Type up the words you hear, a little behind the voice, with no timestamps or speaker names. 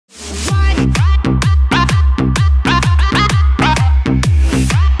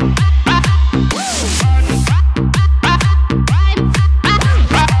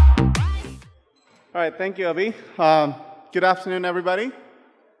right, thank you, Abhi. Good afternoon, everybody.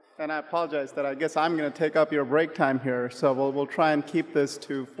 And I apologize that I guess I'm going to take up your break time here, so we'll try and keep this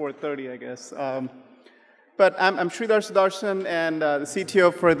to 4:30, I guess. But I'm Sridhar Sudarsan and the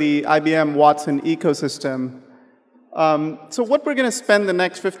CTO for the IBM Watson Ecosystem. So what we're going to spend the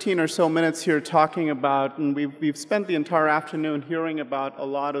next 15 or so minutes here talking about, and we've spent the entire afternoon hearing about a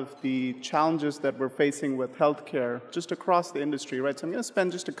lot of the challenges that we're facing with healthcare just across the industry, right? So I'm going to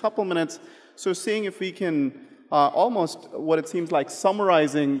spend just a couple minutes so seeing if we can almost what it seems like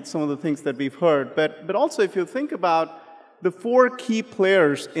summarizing some of the things that we've heard, but also if you think about the four key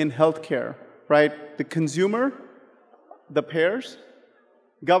players in healthcare, right? The consumer, the payers,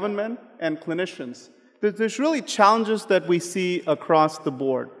 government, and clinicians. There's really challenges that we see across the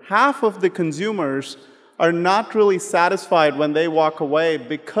board. Half of the consumers are not really satisfied when they walk away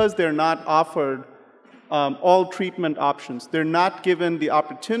because they're not offered all treatment options. They're not given the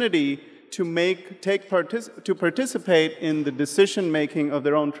opportunity to participate in the decision-making of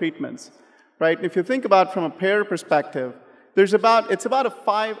their own treatments, right? If you think about from a payer perspective, it's about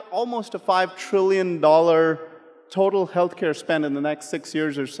almost a $5 trillion total healthcare spend in the next 6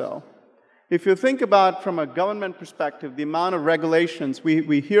 years or so. If you think about from a government perspective, the amount of regulations,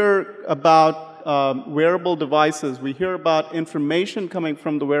 we hear about wearable devices, we hear about information coming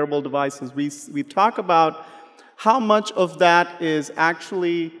from the wearable devices, we talk about how much of that is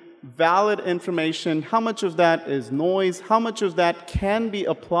actually valid information, how much of that is noise, how much of that can be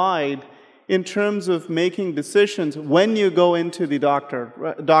applied in terms of making decisions when you go into the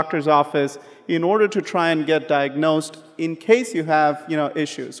doctor's office in order to try and get diagnosed in case you have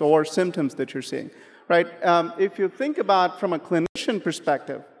issues or symptoms that you're seeing, right? If you think about from a clinician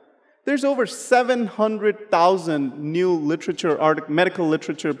perspective, there's over 700,000 new medical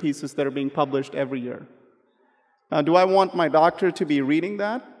literature pieces that are being published every year. Now, do I want my doctor to be reading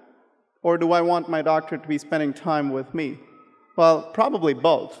that? Or do I want my doctor to be spending time with me? Well, probably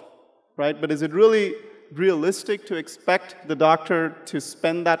both, right? But is it really realistic to expect the doctor to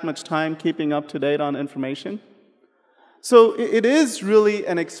spend that much time keeping up to date on information? So it is really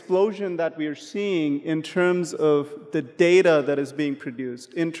an explosion that we are seeing in terms of the data that is being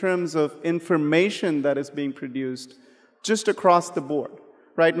produced, in terms of information that is being produced just across the board.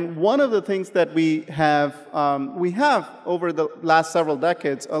 Right, and one of the things that we have over the last several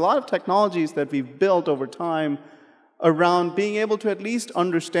decades, a lot of technologies that we've built over time around being able to at least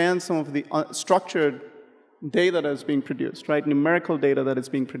understand some of the structured data that is being produced, right, numerical data that is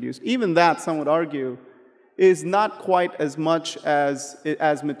being produced. Even that, some would argue, is not quite as much as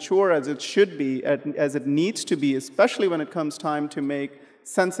mature as it should be, as it needs to be, especially when it comes time to make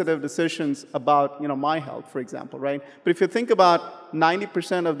sensitive decisions about my health, for example, right? But if you think about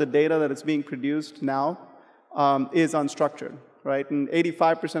 90% of the data that is being produced now is unstructured, right? And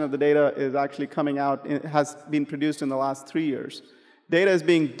 85% of the data is actually coming out, has been produced in the last 3 years. Data is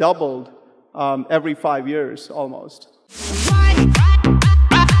being doubled every 5 years almost.